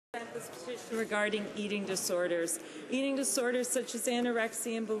this petition regarding eating disorders. Eating disorders such as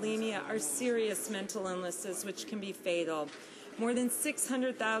anorexia and bulimia are serious mental illnesses which can be fatal. More than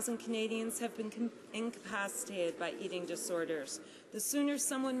 600,000 Canadians have been incapacitated by eating disorders. The sooner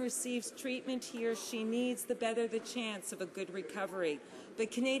someone receives treatment he or she needs, the better the chance of a good recovery.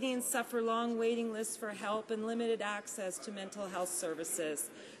 But Canadians suffer long waiting lists for help and limited access to mental health services.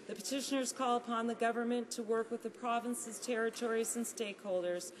 The petitioners call upon the government to work with the provinces, territories and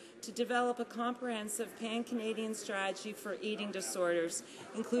stakeholders to develop a comprehensive pan-Canadian strategy for eating disorders,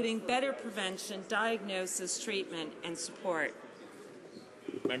 including better prevention, diagnosis, treatment and support.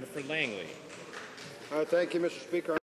 Member for Langley. Thank you, Mr. Speaker.